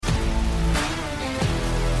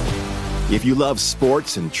If you love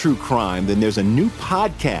sports and true crime, then there's a new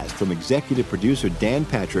podcast from executive producer Dan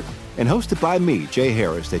Patrick and hosted by me, Jay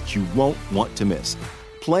Harris, that you won't want to miss.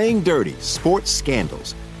 Playing Dirty: Sports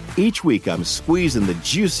Scandals. Each week, I'm squeezing the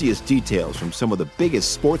juiciest details from some of the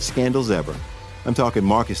biggest sports scandals ever. I'm talking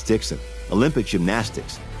Marcus Dixon, Olympic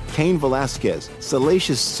gymnastics, Cain Velasquez,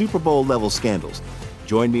 salacious Super Bowl-level scandals.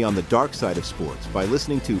 Join me on the dark side of sports by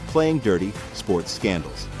listening to Playing Dirty: Sports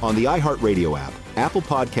Scandals on the iHeartRadio app, Apple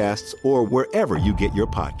Podcasts, or wherever you get your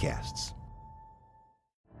podcasts.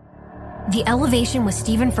 The Elevation with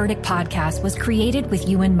Stephen Furtick podcast was created with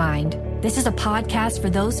you in mind. This is a podcast for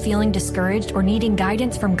those feeling discouraged or needing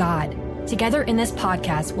guidance from God. Together in this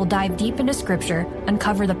podcast, we'll dive deep into Scripture,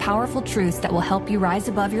 uncover the powerful truths that will help you rise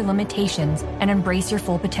above your limitations and embrace your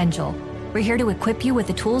full potential. We're here to equip you with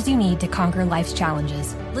the tools you need to conquer life's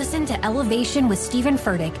challenges. Listen to Elevation with Stephen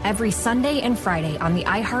Furtick every Sunday and Friday on the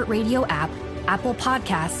iHeartRadio app, Apple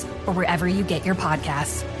Podcasts, or wherever you get your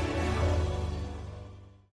podcasts.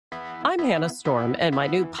 I'm Hannah Storm, and my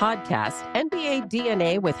new podcast, NBA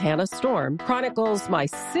DNA with Hannah Storm, chronicles my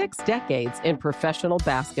 6 decades in professional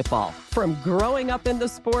basketball. From growing up in the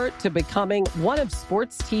sport to becoming one of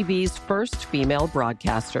sports TV's first female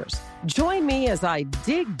broadcasters. Join me as I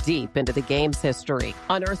dig deep into the game's history,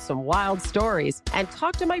 unearth some wild stories, and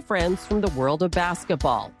talk to my friends from the world of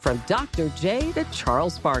basketball, from Dr. J to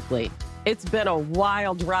Charles Barkley. It's been a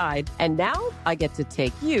wild ride, and now I get to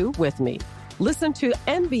take you with me. Listen to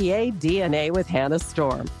NBA DNA with Hannah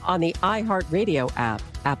Storm on the iHeartRadio app,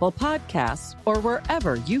 Apple Podcasts, or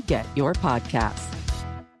wherever you get your podcasts.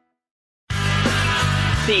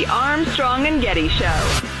 The Armstrong and Getty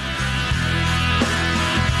Show.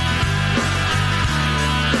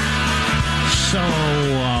 So,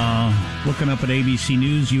 looking up at ABC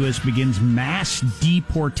News, U.S. begins mass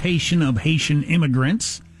deportation of Haitian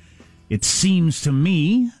immigrants. It seems to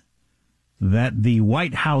me that the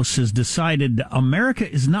White House has decided America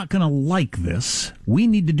is not going to like this. We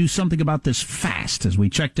need to do something about this fast. As we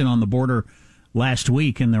checked in on the border last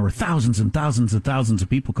week, and there were thousands and thousands and thousands of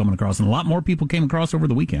people coming across, and a lot more people came across over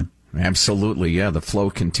the weekend. Absolutely, yeah, the flow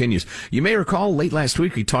continues. You may recall late last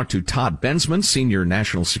week we talked to Todd Bensman, Senior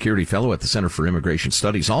National Security Fellow at the Center for Immigration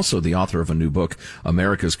Studies, also the author of a new book,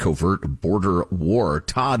 America's Covert Border War.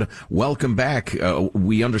 Todd, welcome back.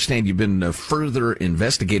 We understand you've been further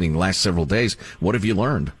investigating the last several days. What have you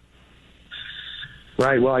learned?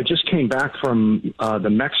 Right. Well, I just came back from the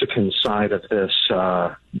Mexican side of this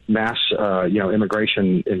mass,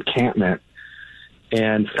 immigration encampment,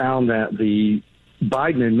 and found that the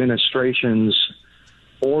Biden administration's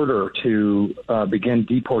order to begin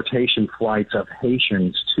deportation flights of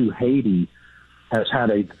Haitians to Haiti has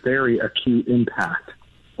had a very acute impact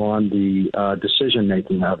on the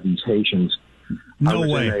decision-making of these Haitians. No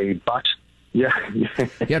way. In a bus. Yeah.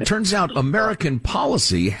 Yeah, it turns out American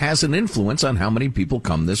policy has an influence on how many people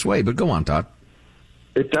come this way. But go on, Todd.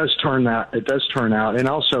 It does turn out, and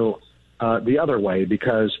also the other way,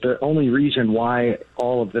 because the only reason why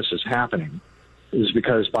all of this is happening is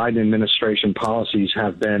because Biden administration policies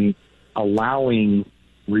have been allowing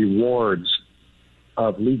rewards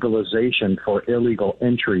of legalization for illegal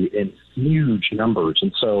entry in huge numbers.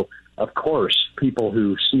 And so, of course, people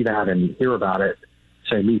who see that and hear about it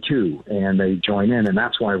say, me too, and they join in, and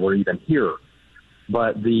that's why we're even here.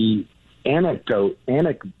 But the antidote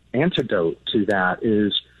to that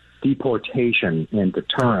is deportation and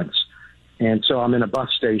deterrence. And so I'm in a bus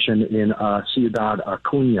station in Ciudad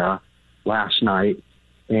Acuña last night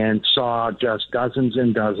and saw just dozens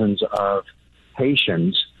and dozens of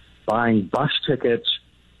Haitians buying bus tickets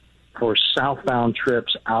for southbound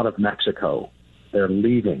trips out of Mexico. They're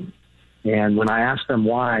leaving. And when I asked them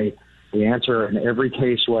why, the answer in every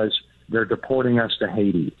case was, they're deporting us to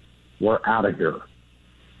Haiti. We're out of here.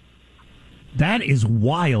 That is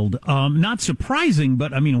wild. Not surprising,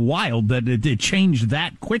 but I mean wild that it changed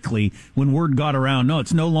that quickly when word got around. No,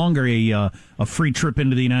 it's no longer a free trip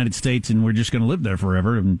into the United States, and we're just going to live there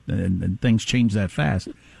forever. And things change that fast.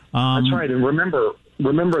 That's right. And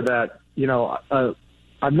remember that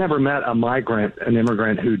I've never met an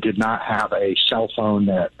immigrant who did not have a cell phone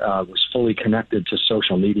that was fully connected to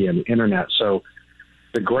social media and the internet. So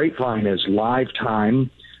the grapevine is live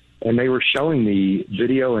time. And they were showing me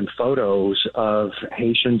video and photos of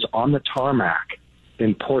Haitians on the tarmac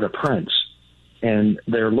in Port-au-Prince. And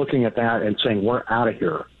they're looking at that and saying, we're out of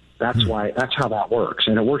here. That's how that works.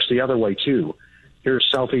 And it works the other way, too. Here's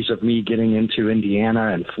selfies of me getting into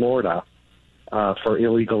Indiana and Florida for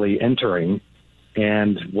illegally entering,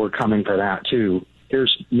 and we're coming for that, too.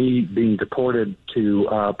 Here's me being deported to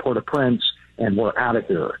Port-au-Prince, and we're out of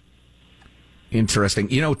here. Interesting.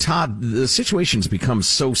 You know, Todd, the situation's become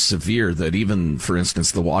so severe that even, for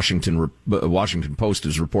instance, the Washington Post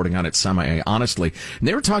is reporting on it semi-honestly. And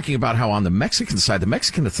they were talking about how on the Mexican side, the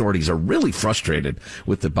Mexican authorities are really frustrated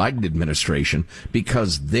with the Biden administration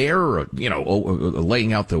because their,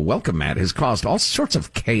 laying out the welcome mat has caused all sorts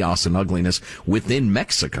of chaos and ugliness within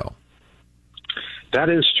Mexico. That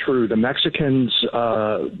is true. The Mexicans,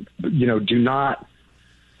 do not...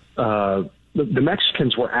 The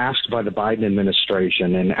Mexicans were asked by the Biden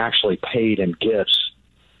administration and actually paid in gifts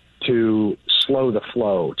to slow the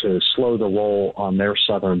flow, to slow the roll on their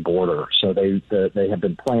southern border. So they have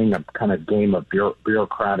been playing a kind of game of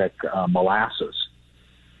bureaucratic molasses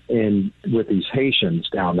with these Haitians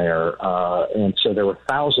down there. And so there were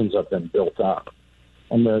thousands of them built up.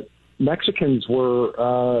 And the Mexicans were,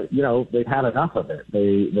 they've had enough of it.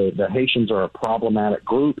 The Haitians are a problematic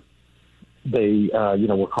group. They,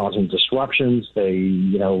 were causing disruptions.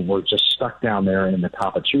 They, were just stuck down there in the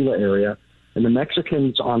Tapachula area. And the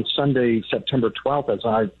Mexicans on Sunday, September 12th, as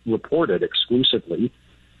I reported exclusively,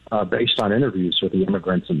 based on interviews with the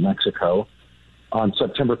immigrants in Mexico, on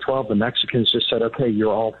September 12th, the Mexicans just said, "Okay,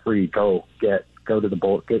 you're all free. Go to the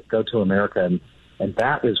boat, go to America." And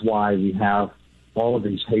that is why we have all of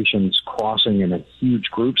these Haitians crossing in huge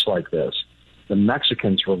groups like this. The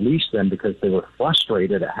Mexicans released them because they were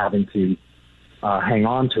frustrated at having to hang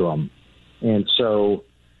on to them. And so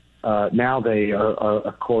now they,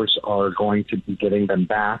 of course, are going to be getting them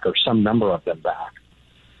back, or some number of them back.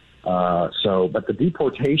 But the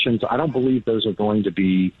deportations, I don't believe those are going to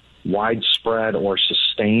be widespread or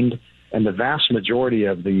sustained. And the vast majority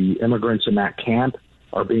of the immigrants in that camp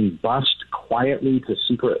are being bused quietly to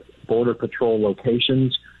secret Border Patrol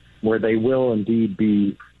locations where they will indeed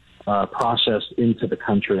be processed into the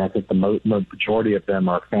country. I think the majority of them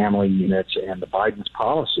are family units, and the Biden's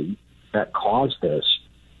policy that caused this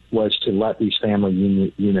was to let these family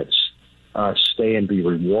units stay and be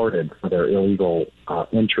rewarded for their illegal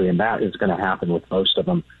entry, and that is going to happen with most of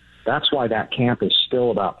them. That's why that camp is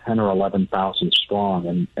still about 10 or 11,000 strong,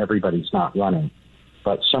 and everybody's not running,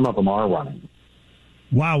 but some of them are running.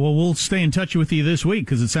 Wow, well, we'll stay in touch with you this week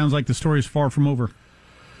because it sounds like the story is far from over.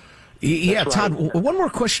 Yeah, That's Todd, right. One more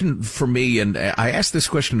question for me, and I asked this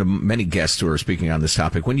question to many guests who are speaking on this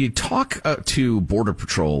topic. When you talk to Border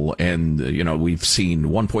Patrol, and, we've seen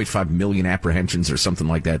 1.5 million apprehensions or something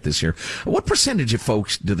like that this year, what percentage of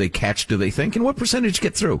folks do they catch, do they think, and what percentage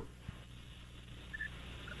get through?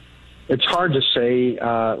 It's hard to say.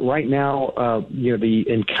 Right now, the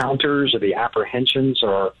encounters or the apprehensions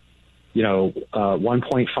are,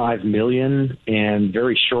 1.5 million, and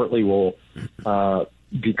very shortly will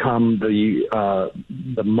become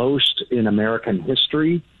the most in American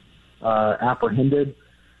history apprehended.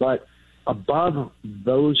 But above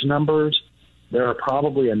those numbers, there are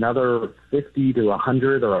probably another 50 to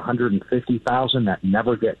 100 or 150,000 that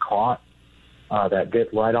never get caught, that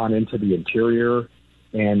get right on into the interior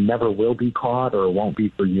and never will be caught or won't be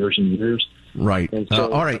for years and years. Right. And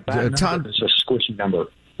so all right, Todd. It's a squishy number.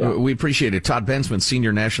 Yeah. We appreciate it. Todd Bensman,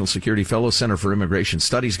 Senior National Security Fellow, Center for Immigration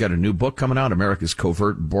Studies, got a new book coming out, America's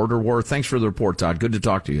Covert Border War. Thanks for the report, Todd. Good to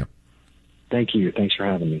talk to you. Thank you. Thanks for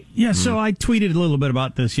having me. Yeah, so I tweeted a little bit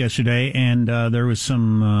about this yesterday, and there was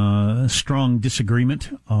some strong disagreement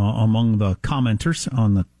among the commenters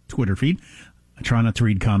on the Twitter feed. I try not to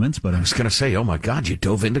read comments, but I was going to say, oh my God, you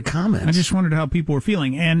dove into comments. I just wondered how people were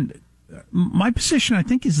feeling. And my position, I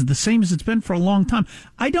think, is the same as it's been for a long time.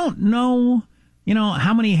 I don't know,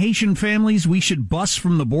 how many Haitian families we should bus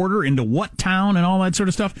from the border into what town and all that sort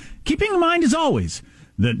of stuff. Keeping in mind, as always,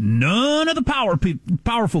 that none of the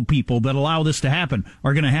powerful people that allow this to happen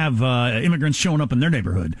are going to have immigrants showing up in their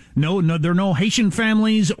neighborhood. No, there are no Haitian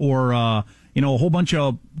families or a whole bunch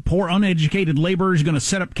of poor, uneducated laborers going to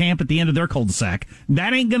set up camp at the end of their cul-de-sac.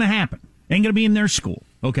 That ain't going to happen. Ain't going to be in their school.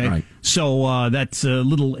 Okay, right. So that's a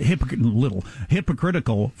little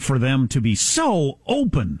hypocritical for them to be so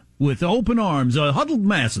open, with open arms, huddled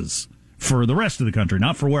masses for the rest of the country,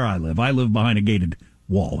 not for where I live. I live behind a gated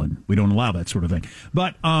wall, and we don't allow that sort of thing.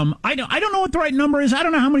 But I don't know what the right number is. I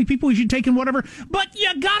don't know how many people we should take in whatever. But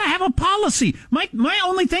you got to have a policy. My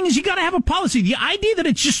only thing is you got to have a policy. The idea that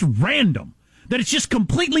it's just random, that it's just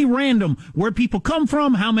completely random where people come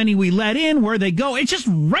from, how many we let in, where they go, it's just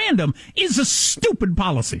random, is a stupid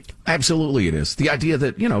policy. Absolutely it is. The idea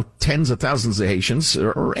that, tens of thousands of Haitians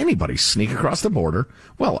or anybody sneak across the border,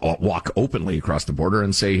 walk openly across the border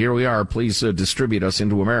and say, here we are, please distribute us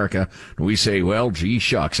into America. And we say, well, gee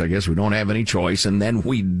shucks, I guess we don't have any choice. And then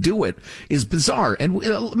we do it is bizarre. And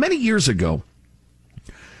many years ago,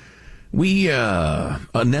 We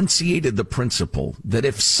enunciated the principle that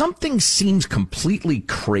if something seems completely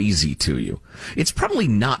crazy to you, it's probably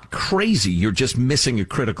not crazy. You're just missing a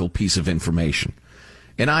critical piece of information.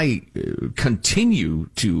 And I continue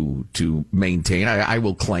to maintain, I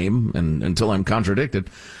will claim, and until I'm contradicted,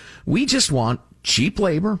 we just want cheap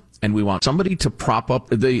labor, and we want somebody to prop up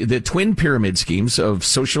the twin pyramid schemes of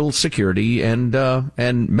Social Security and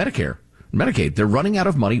Medicare. Medicaid. They're running out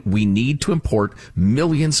of money. We need to import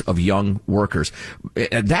millions of young workers.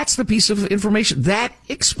 That's the piece of information. That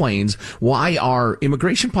explains why our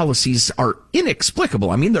immigration policies are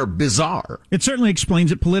inexplicable. I mean, they're bizarre. It certainly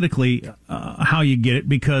explains it politically, how you get it,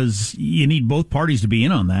 because you need both parties to be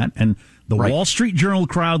in on that. And the Wall Street Journal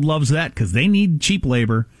crowd loves that because they need cheap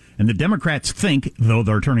labor. And the Democrats think, though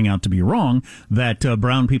they're turning out to be wrong, that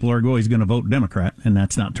brown people are always going to vote Democrat. And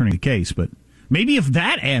that's not turning the case. But maybe if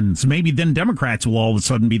that ends, maybe then Democrats will all of a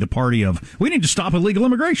sudden be the party of, we need to stop illegal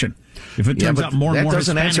immigration. If it turns out more and more that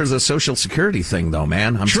doesn't Hispanic. answer the Social Security thing, though,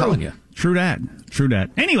 man. I'm telling you. True that.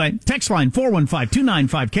 Anyway, text line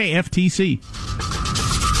 415-295-KFTC.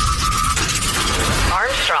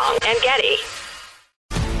 Armstrong and Getty.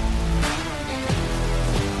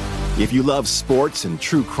 If you love sports and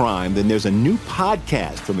true crime, then there's a new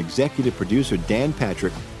podcast from executive producer Dan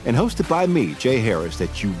Patrick and hosted by me, Jay Harris,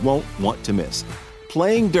 that you won't want to miss.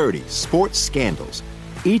 Playing Dirty: Sports Scandals.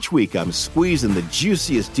 Each week, I'm squeezing the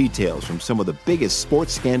juiciest details from some of the biggest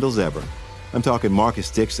sports scandals ever. I'm talking Marcus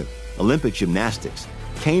Dixon, Olympic gymnastics,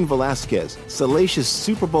 Cain Velasquez, salacious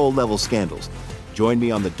Super Bowl-level scandals. Join me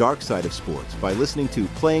on the dark side of sports by listening to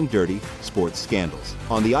Playing Dirty: Sports Scandals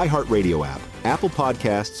on the iHeartRadio app, Apple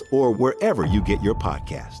Podcasts, or wherever you get your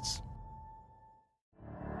podcasts.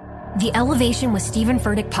 The Elevation with Stephen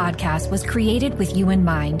Furtick podcast was created with you in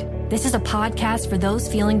mind. This is a podcast for those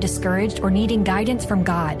feeling discouraged or needing guidance from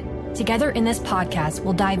God. Together in this podcast,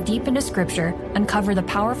 we'll dive deep into Scripture, uncover the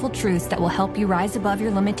powerful truths that will help you rise above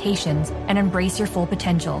your limitations and embrace your full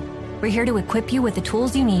potential. We're here to equip you with the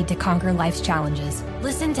tools you need to conquer life's challenges.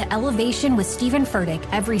 Listen to Elevation with Stephen Furtick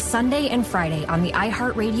every Sunday and Friday on the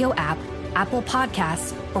iHeartRadio app, Apple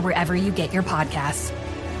Podcasts, or wherever you get your podcasts.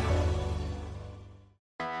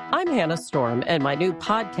 I'm Hannah Storm, and my new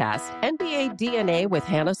podcast, NBA DNA with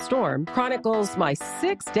Hannah Storm, chronicles my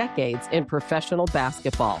 6 decades in professional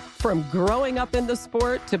basketball. From growing up in the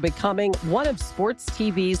sport to becoming one of sports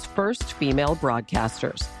TV's first female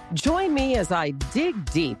broadcasters. Join me as I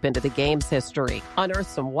dig deep into the game's history, unearth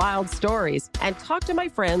some wild stories, and talk to my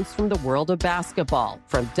friends from the world of basketball,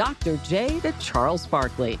 from Dr. J to Charles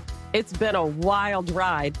Barkley. It's been a wild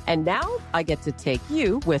ride, and now I get to take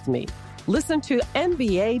you with me. Listen to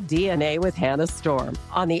NBA DNA with Hannah Storm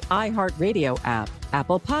on the iHeartRadio app,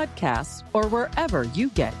 Apple Podcasts, or wherever you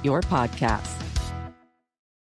get your podcasts.